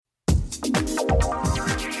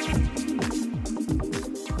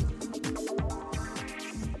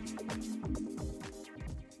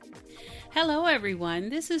Hello, everyone.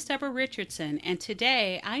 This is Deborah Richardson, and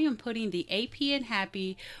today I am putting the AP in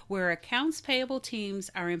Happy, where accounts payable teams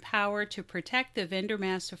are empowered to protect the vendor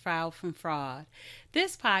master file from fraud.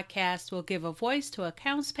 This podcast will give a voice to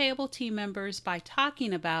accounts payable team members by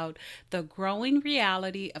talking about the growing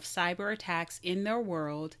reality of cyber attacks in their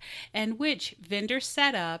world and which vendor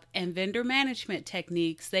setup and vendor management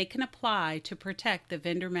techniques they can apply to protect the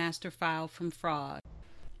vendor master file from fraud.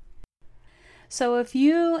 So if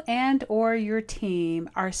you and or your team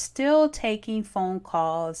are still taking phone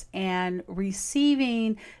calls and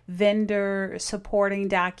receiving vendor supporting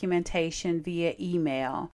documentation via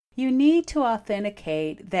email, you need to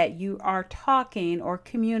authenticate that you are talking or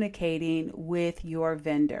communicating with your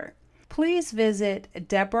vendor. Please visit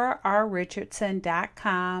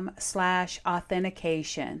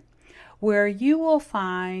deborah.rrichardson.com/authentication, where you will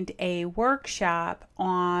find a workshop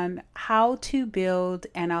on how to build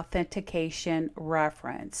an authentication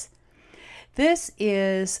reference. This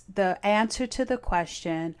is the answer to the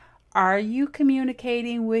question, are you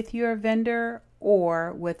communicating with your vendor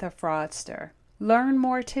or with a fraudster? Learn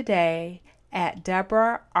more today at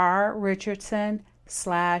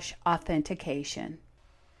deborah.rrichardson/authentication.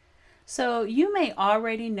 So you may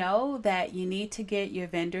already know that you need to get your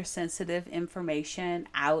vendor sensitive information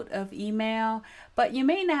out of email, but you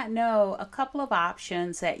may not know a couple of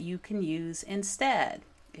options that you can use instead.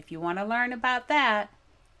 If you want to learn about that,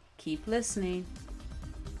 keep listening.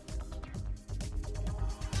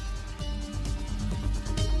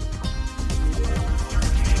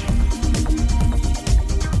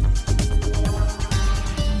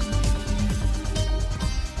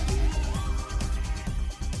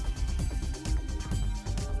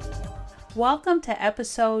 Welcome to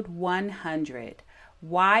episode 100,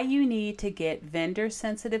 why you need to get vendor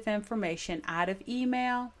sensitive information out of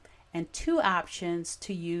email and 2 options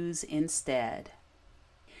to use instead.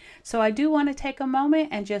 So I do want to take a moment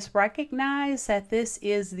and just recognize that this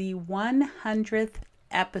is the 100th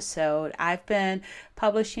episode. I've been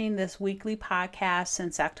publishing this weekly podcast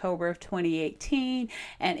since October of 2018,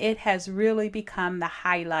 and it has really become the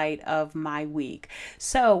highlight of my week.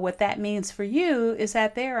 So what that means for you is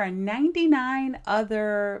that there are 99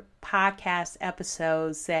 other podcast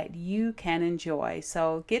episodes that you can enjoy.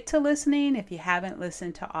 So get to listening if you haven't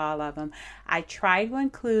listened to all of them. I try to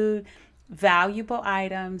include valuable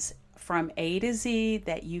items from A to Z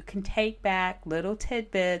that you can take back, little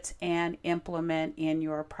tidbits, and implement in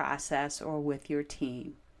your process or with your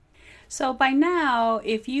team. So by now,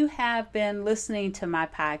 if you have been listening to my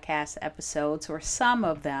podcast episodes or some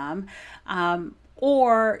of them,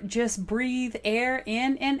 or just breathe air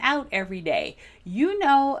in and out every day, you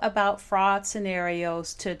know about fraud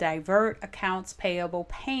scenarios to divert accounts payable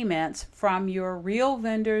payments from your real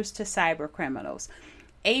vendors to cyber criminals.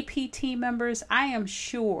 APT members, I am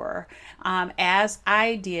sure, as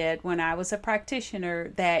I did when I was a practitioner,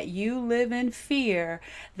 that you live in fear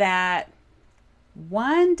that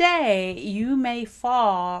one day you may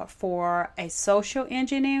fall for a social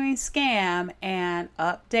engineering scam and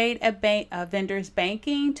update a vendor's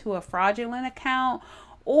banking to a fraudulent account,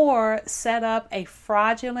 or set up a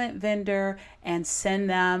fraudulent vendor and send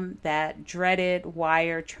them that dreaded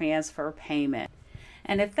wire transfer payment.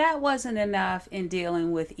 And if that wasn't enough in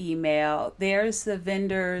dealing with email, there's the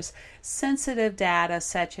vendor's sensitive data,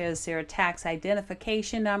 such as their tax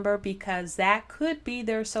identification number, because that could be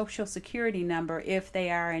their social security number if they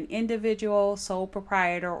are an individual, sole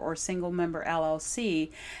proprietor, or single member LLC,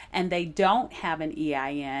 and they don't have an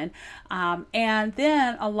EIN. And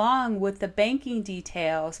then along with the banking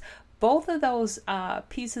details, both of those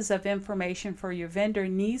pieces of information for your vendor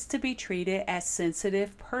needs to be treated as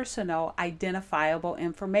sensitive, personal, identifiable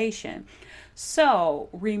information. So,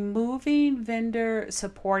 removing vendor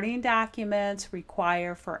supporting documents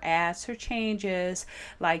required for adds or changes,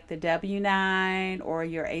 like the W-9 or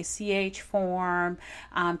your ACH form,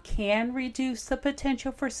 can reduce the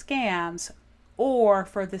potential for scams or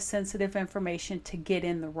for the sensitive information to get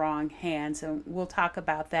in the wrong hands. And we'll talk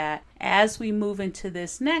about that as we move into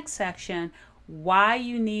this next section, why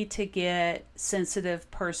you need to get sensitive,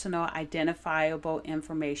 personal, identifiable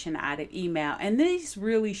information out of email. And these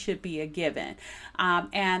really should be a given.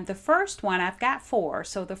 And the first one, I've got 4.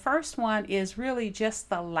 So the first one is really just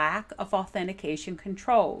the lack of authentication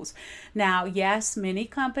controls. Now, yes, many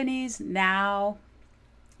companies now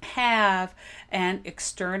have an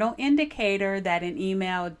external indicator that an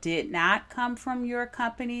email did not come from your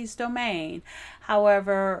company's domain.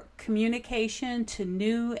 However, communication to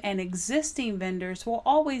new and existing vendors will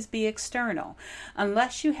always be external.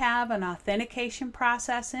 Unless you have an authentication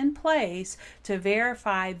process in place to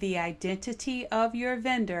verify the identity of your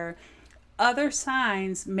vendor, other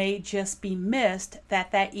signs may just be missed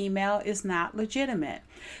that email is not legitimate.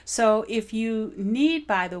 So if you need,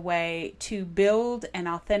 by the way, to build an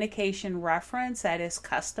authentication reference that is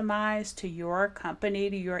customized to your company,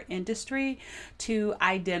 to your industry, to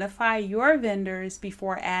identify your vendors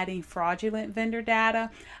before adding fraudulent vendor data,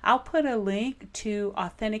 I'll put a link to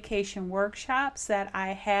authentication workshops that I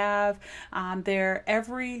have. They're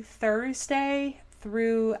every Thursday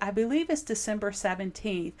through, I believe it's December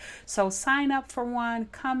 17th. So sign up for one,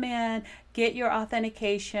 come in, get your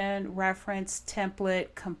authentication reference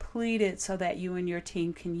template completed so that you and your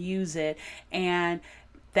team can use it, and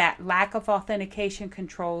that lack of authentication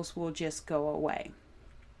controls will just go away.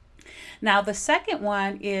 Now, the second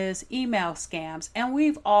one is email scams, and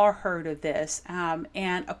we've all heard of this. And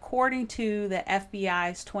according to the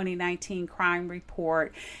FBI's 2019 crime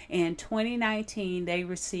report, in 2019, they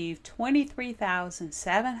received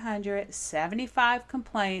 23,775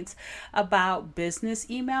 complaints about business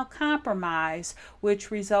email compromise,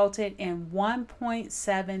 which resulted in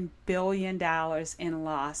 $1.7 billion in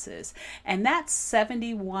losses. And that's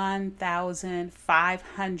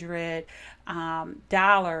 71,500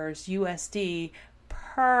 dollars USD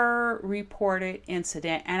per reported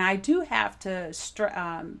incident. And I do have to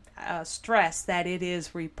stress that it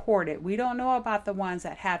is reported. We don't know about the ones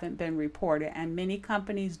that haven't been reported, and many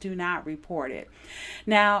companies do not report it.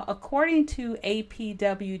 Now, according to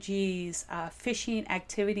APWG's Phishing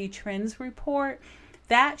Activity Trends report,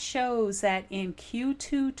 that shows that in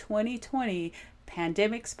Q2 2020,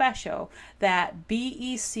 pandemic special, that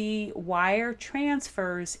BEC wire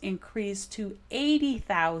transfers increased to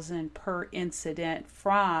 80,000 per incident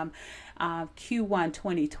from Q1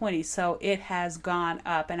 2020. So it has gone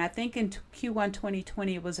up, and I think in Q1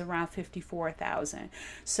 2020 it was around 54,000.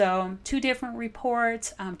 So two different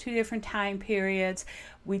reports, two different time periods.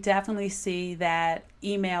 We definitely see that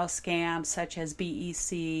email scams such as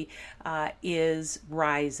BEC is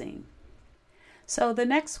rising. So the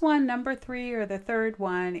next one, number 3, or the third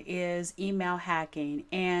one, is email hacking.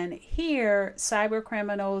 And here, cyber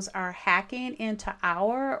criminals are hacking into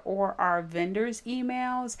our or our vendors'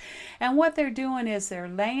 emails. And what they're doing is they're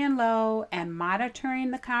laying low and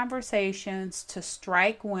monitoring the conversations to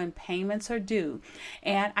strike when payments are due.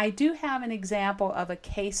 And I do have an example of a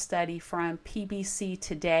case study from PBC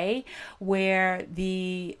Today where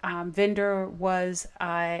the vendor was,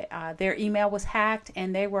 their email was hacked,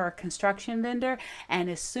 and they were a construction vendor. And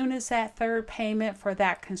as soon as that third payment for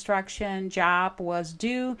that construction job was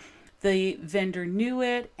due, the vendor knew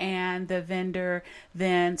it, and the vendor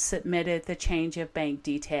then submitted the change of bank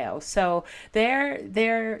details. So they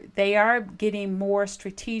are getting more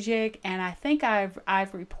strategic, and I think I've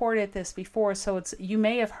reported this before. So you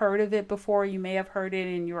may have heard of it before, you may have heard it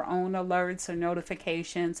in your own alerts or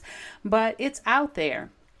notifications, but it's out there.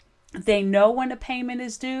 They know when a payment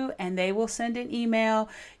is due, and they will send an email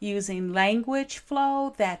using language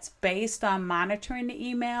flow that's based on monitoring the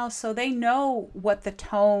email. So they know what the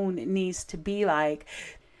tone needs to be like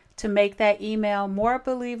to make that email more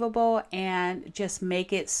believable and just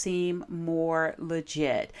make it seem more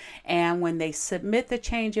legit. And when they submit the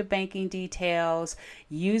change of banking details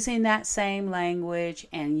using that same language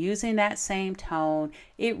and using that same tone,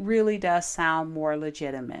 it really does sound more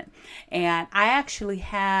legitimate. And I actually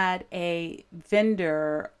had a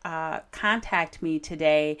vendor contact me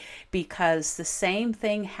today because the same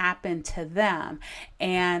thing happened to them.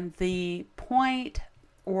 And the point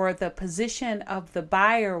or the position of the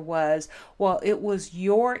buyer was, well, it was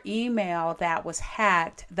your email that was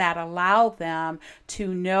hacked that allowed them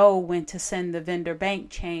to know when to send the vendor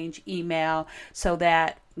bank change email, so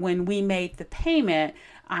that when we made the payment,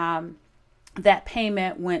 that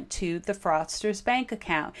payment went to the fraudster's bank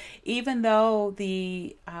account. Even though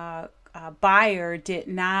the buyer did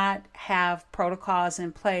not have protocols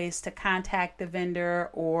in place to contact the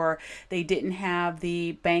vendor, or they didn't have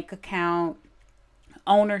the bank account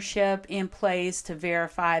ownership in place to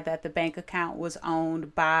verify that the bank account was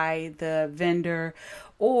owned by the vendor,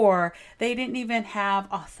 or they didn't even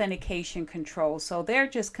have authentication controls. So they're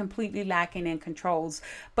just completely lacking in controls,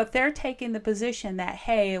 but they're taking the position that,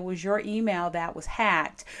 hey, it was your email that was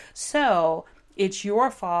hacked, so it's your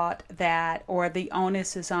fault that, or the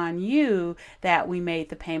onus is on you that we made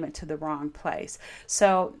the payment to the wrong place.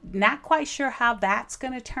 So not quite sure how that's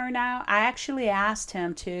going to turn out. I actually asked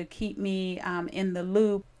him to keep me in the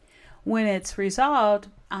loop when it's resolved.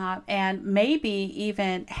 and maybe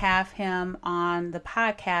even have him on the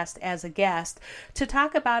podcast as a guest to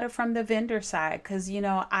talk about it from the vendor side. Because,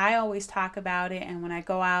 I always talk about it. And when I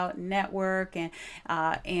go out and network and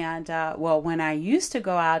when I used to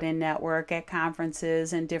go out and network at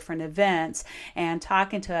conferences and different events and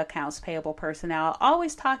talking to accounts payable personnel, I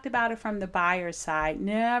always talked about it from the buyer's side.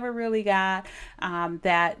 Never really got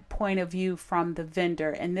that point of view from the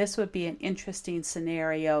vendor. And this would be an interesting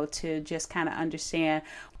scenario to just kind of understand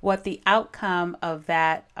what the outcome of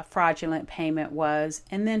that fraudulent payment was.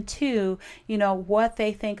 And then two, what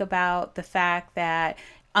they think about the fact that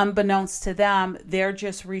unbeknownst to them, they're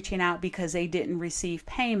just reaching out because they didn't receive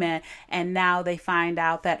payment. And now they find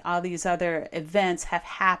out that all these other events have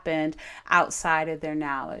happened outside of their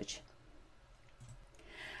knowledge.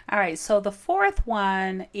 All right, so the fourth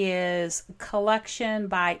one is collection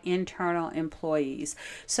by internal employees.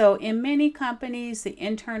 So in many companies, the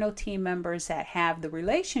internal team members that have the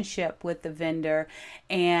relationship with the vendor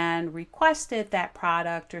and requested that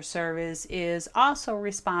product or service is also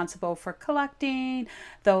responsible for collecting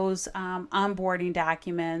those onboarding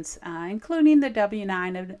documents, including the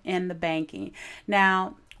W-9 and the banking.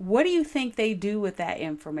 Now, what do you think they do with that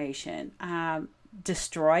information?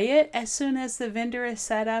 Destroy it as soon as the vendor is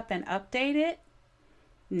set up and update it?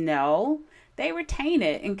 No, they retain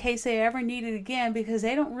it in case they ever need it again, because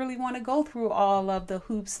they don't really want to go through all of the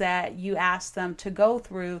hoops that you ask them to go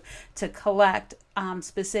through to collect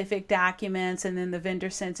specific documents, and then the vendor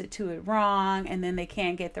sends it to it wrong, and then they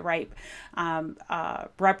can't get the right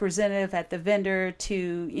representative at the vendor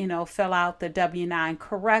to fill out the W-9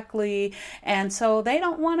 correctly. And so they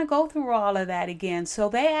don't want to go through all of that again, so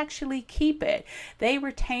they actually keep it. They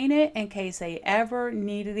retain it in case they ever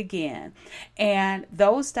need it again. And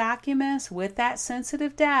those documents with that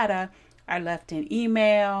sensitive data are left in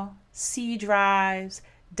email, C drives,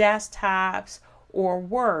 desktops, or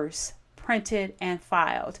worse, printed and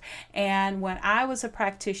filed. And when I was a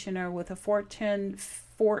practitioner with a Fortune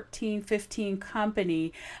 15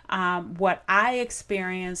 company, what I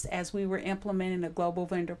experienced as we were implementing the global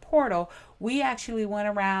vendor portal, we actually went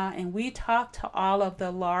around and we talked to all of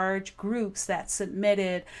the large groups that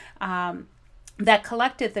submitted that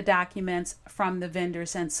collected the documents from the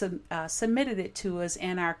vendors and submitted it to us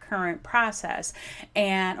in our current process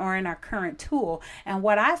or in our current tool. And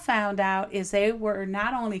what I found out is they were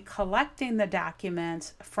not only collecting the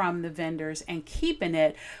documents from the vendors and keeping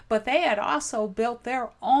it, but they had also built their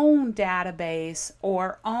own database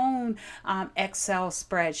or own Excel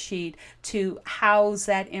spreadsheet to house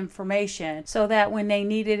that information, so that when they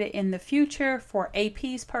needed it in the future for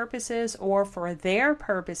AP's purposes or for their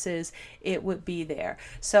purposes, it would be there.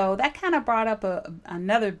 So that kind of brought up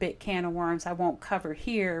another big can of worms I won't cover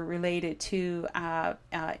here, related to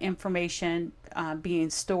information being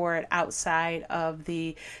stored outside of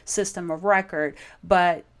the system of record.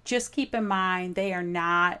 But just keep in mind, they are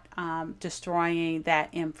not destroying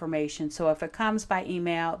that information. So if it comes by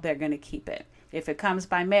email, they're going to keep it. If it comes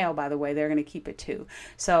by mail, by the way, they're going to keep it too.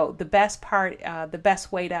 So the best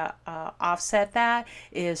way to offset that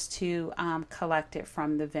is to collect it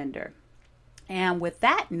from the vendor. And with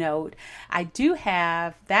that note, I do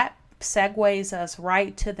have that segues us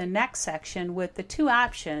right to the next section with the two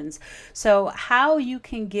options. So how you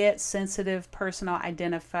can get sensitive personal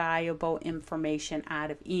identifiable information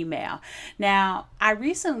out of email. Now, I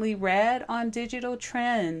recently read on Digital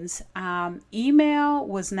Trends, email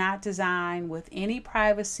was not designed with any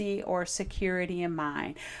privacy or security in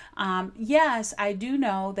mind. Yes, I do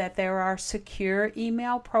know that there are secure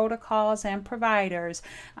email protocols and providers.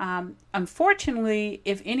 Unfortunately,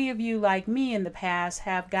 if any of you like me in the past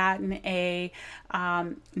have gotten a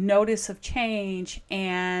notice of change,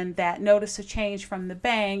 and that notice of change from the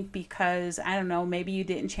bank because, I don't know, maybe you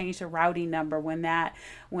didn't change the routing number when that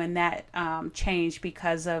changed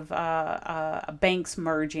because of banks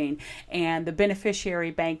merging, and the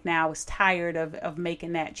beneficiary bank now is tired of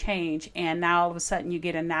making that change, and now all of a sudden you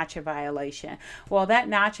get a NACHA violation. Well, that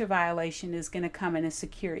NACHA violation is going to come in a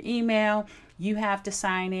secure email. You have to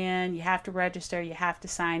sign in, you have to register, you have to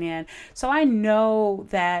sign in. So I know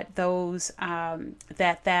that those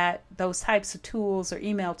those types of tools or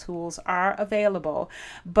email tools are available,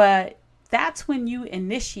 but that's when you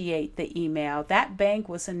initiate the email. That bank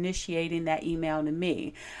was initiating that email to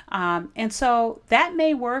me. And so that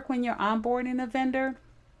may work when you're onboarding a vendor,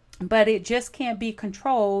 but it just can't be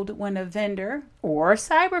controlled when a vendor or a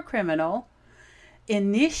cyber criminal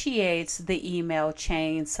initiates the email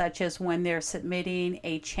chain, such as when they're submitting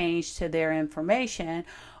a change to their information,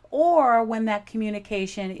 or when that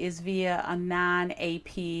communication is via a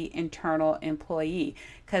non-AP internal employee.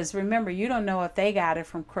 Because remember, you don't know if they got it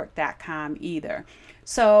from crook.com either.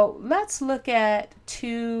 So let's look at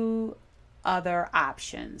two other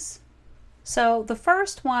options. So the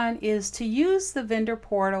first one is to use the vendor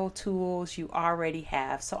portal tools you already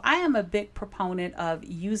have. So I am a big proponent of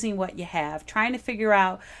using what you have, trying to figure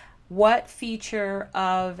out what feature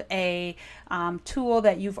of a tool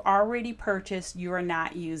that you've already purchased you're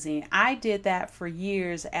not using. I did that for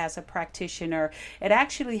years as a practitioner. It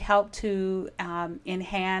actually helped to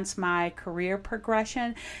enhance my career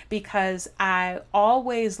progression because I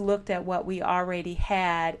always looked at what we already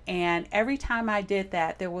had, and every time I did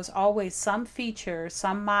that, there was always some feature,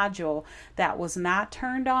 some module that was not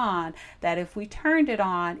turned on, that if we turned it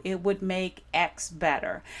on, it would make X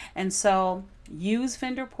better. And so use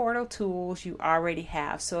vendor portal tools you already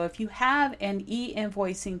have. So if you have an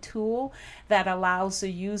e-invoicing tool that allows the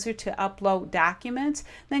user to upload documents,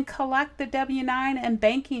 then collect the W-9 and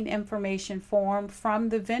banking information form from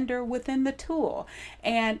the vendor within the tool.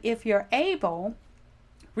 And if you're able,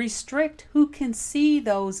 restrict who can see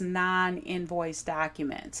those non-invoice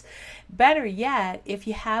documents. Better yet, if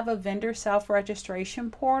you have a vendor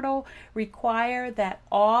self-registration portal, require that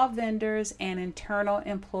all vendors and internal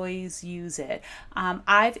employees use it.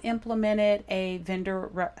 I've implemented a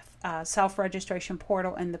vendor self-registration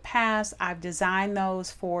portal in the past. I've designed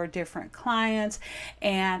those for different clients,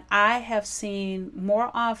 and I have seen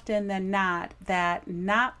more often than not that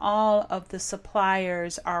not all of the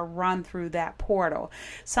suppliers are run through that portal.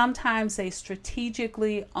 Sometimes they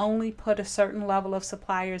strategically only put a certain level of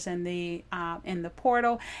suppliers in the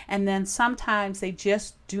portal, and then sometimes they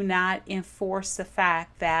just do not enforce the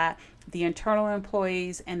fact that the internal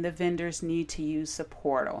employees and the vendors need to use the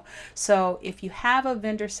portal. So if you have a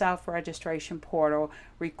vendor self-registration portal,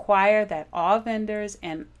 require that all vendors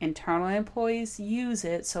and internal employees use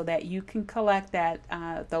it so that you can collect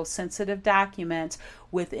those sensitive documents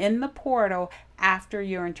within the portal after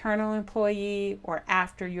your internal employee or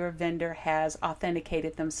after your vendor has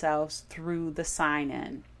authenticated themselves through the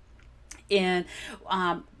sign-in. And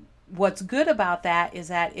what's good about that is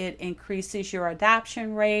that it increases your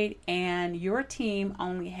adoption rate, and your team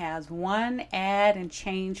only has one add and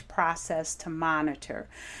change process to monitor.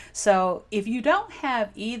 So if you don't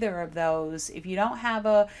have either of those, if you don't have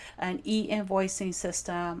an e-invoicing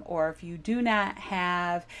system, or if you do not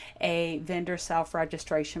have a vendor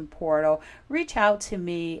self-registration portal, reach out to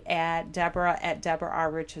me at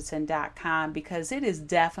Deborah@DeborahRRichardson.com, because it is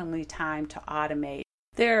definitely time to automate.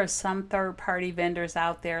 There are some third-party vendors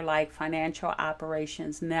out there like Financial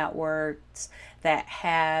Operations Networks that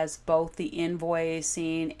has both the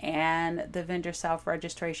invoicing and the vendor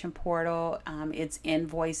self-registration portal. It's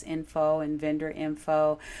Invoice Info and Vendor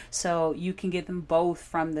Info, so you can get them both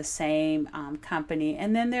from the same company.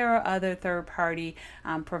 And then there are other third-party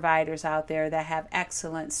providers out there that have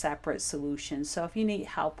excellent separate solutions. So if you need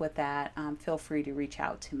help with that, feel free to reach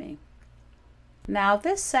out to me. Now,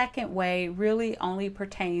 this second way really only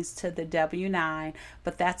pertains to the W-9,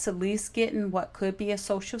 but that's at least getting what could be a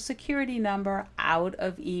social security number out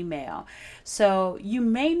of email. So you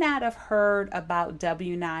may not have heard about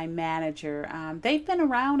W-9 Manager. They've been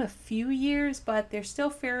around a few years, but they're still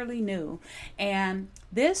fairly new. And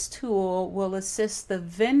this tool will assist the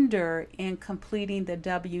vendor in completing the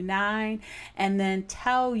W-9 and then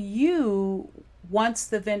tell you, once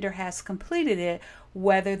the vendor has completed it,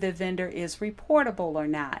 whether the vendor is reportable or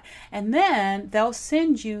not. And then they'll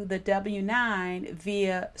send you the W-9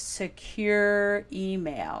 via secure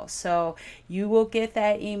email. So you will get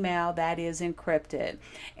that email that is encrypted.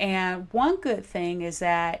 And one good thing is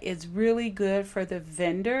that it's really good for the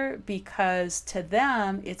vendor, because to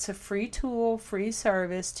them it's a free tool, free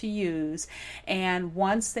service to use. And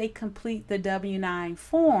once they complete the W-9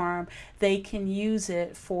 form, they can use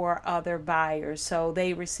it for other buyers. So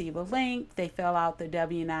they receive a link, they fill out the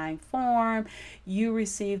W-9 form, you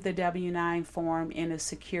receive the W-9 form in a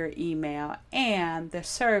secure email, and the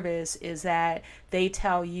service is that they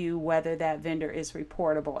tell you whether that vendor is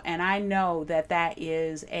reportable. And I know that that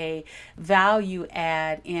is a value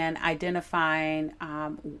add in identifying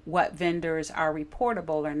what vendors are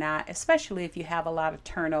reportable or not, especially if you have a lot of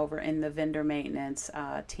turnover in the vendor maintenance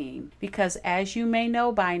team. Because as you may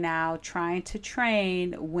know by now, trying to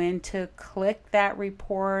train when to click that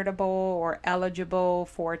reportable or eligible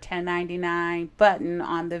for 1099 button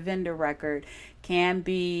on the vendor record can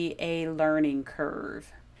be a learning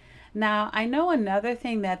curve. Now, I know another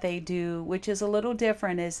thing that they do, which is a little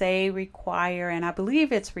different, is they require, and I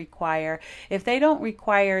believe it's require, if they don't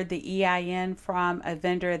require the EIN from a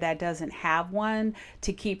vendor that doesn't have one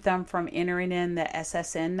to keep them from entering in the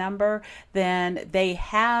SSN number, then they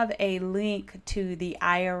have a link to the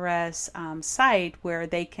IRS site where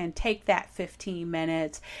they can take that 15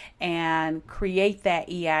 minutes and create that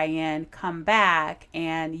EIN, come back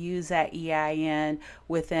and use that EIN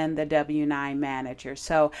within the W-9 manager.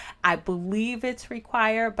 So I believe it's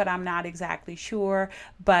required, but I'm not exactly sure.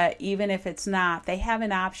 But even if it's not, they have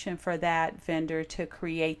an option for that vendor to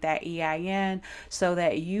create that EIN so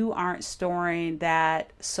that you aren't storing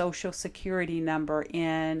that social security number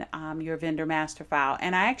in your vendor master file.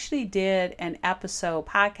 And I actually did an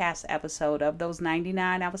podcast episode of those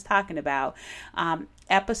 99 I was talking about.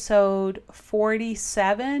 Episode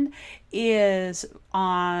 47 is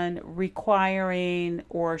on requiring,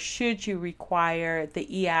 or should you require,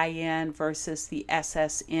 the EIN versus the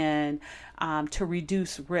SSN to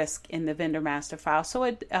reduce risk in the vendor master file. So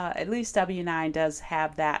at least W-9 does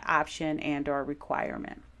have that option and or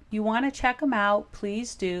requirement. You want to check them out,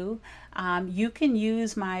 please do. You can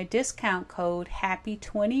use my discount code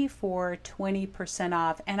HAPPY20 for 20%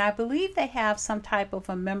 off. And I believe they have some type of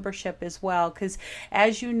a membership as well, because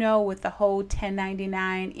as you know, with the whole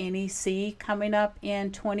 1099 NEC coming up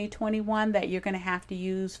in 2021 that you're going to have to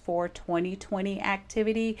use for 2020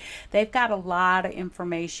 activity, they've got a lot of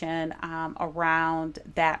information around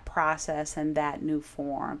that process and that new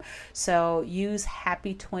form. So use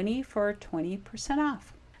HAPPY20 for 20%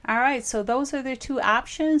 off. All right, so those are the two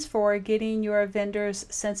options for getting your vendor's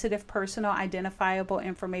sensitive personal identifiable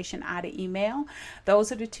information out of email.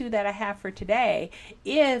 Those are the two that I have for today.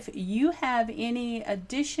 If you have any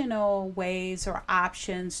additional ways or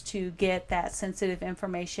options to get that sensitive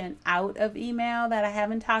information out of email that I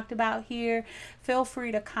haven't talked about here, feel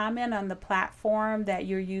free to comment on the platform that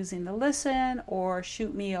you're using to listen or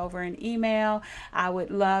shoot me over an email. I would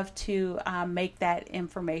love to make that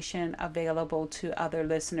information available to other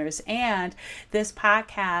listeners. And this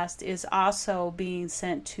podcast is also being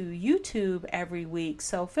sent to YouTube every week,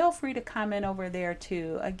 so feel free to comment over there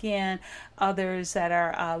too. Again, others that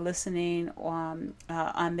are listening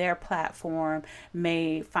on their platform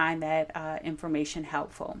may find that information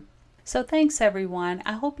helpful. So thanks everyone.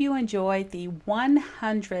 I hope you enjoyed the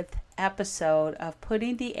 100th episode of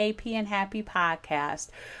Putting the AP in Happy podcast,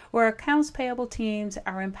 where accounts payable teams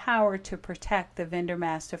are empowered to protect the vendor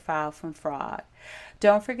master file from fraud.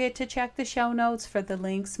 Don't forget to check the show notes for the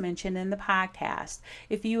links mentioned in the podcast.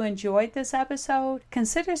 If you enjoyed this episode,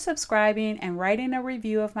 consider subscribing and writing a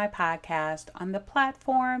review of my podcast on the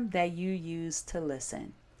platform that you use to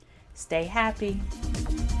listen. Stay happy.